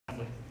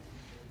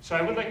So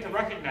I would like to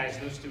recognize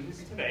those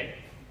students today.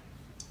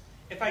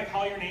 If I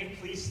call your name,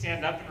 please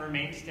stand up and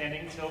remain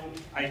standing until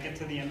I get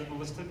to the end of the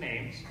list of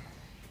names.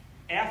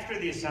 After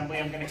the assembly,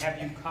 I'm going to have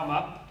you come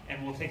up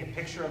and we'll take a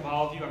picture of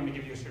all of you. I'm going to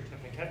give you a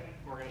certificate.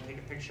 We're going to take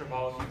a picture of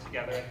all of you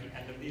together at the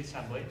end of the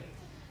assembly.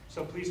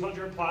 So please hold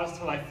your applause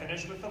till I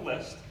finish with the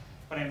list.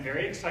 But I'm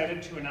very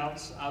excited to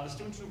announce the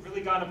students who've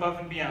really gone above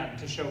and beyond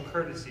to show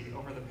courtesy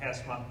over the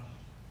past month.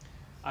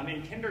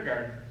 In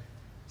kindergarten,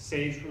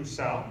 Sage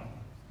Roussel,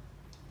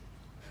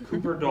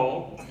 Cooper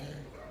Dole,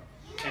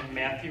 and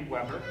Matthew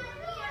Weber.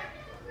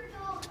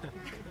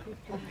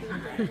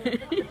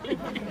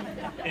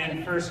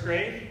 In first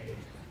grade,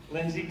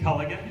 Lindsay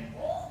Culligan,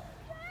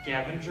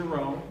 Gavin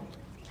Jerome,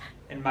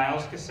 and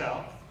Miles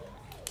Cassell.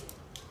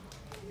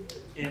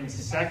 In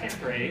second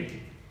grade,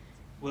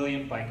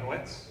 William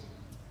Bykowitz,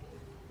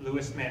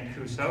 Louis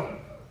Mancuso,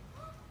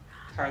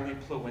 Carly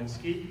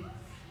Plawinski,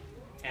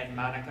 and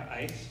Monica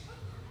Ice.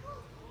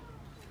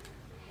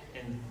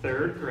 In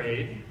third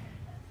grade,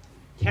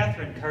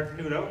 Catherine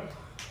Cartenuto,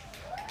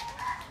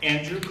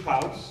 Andrew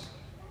Klaus,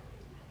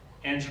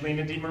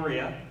 Angelina Di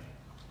Maria,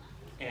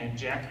 and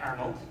Jack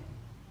Arnold.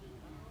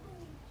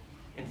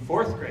 In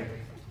fourth grade,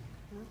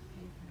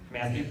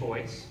 Matthew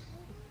Boyce,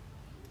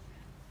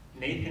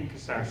 Nathan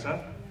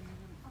Casarsa,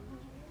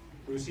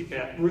 Ruthie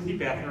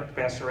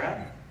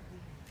Bassarat,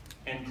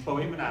 and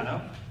Chloe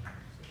Manano.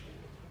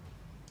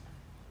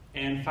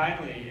 And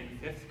finally, in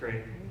fifth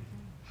grade,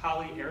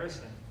 Holly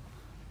Arison,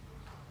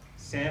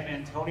 Sam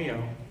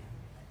Antonio,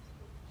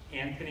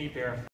 Anthony Baraf.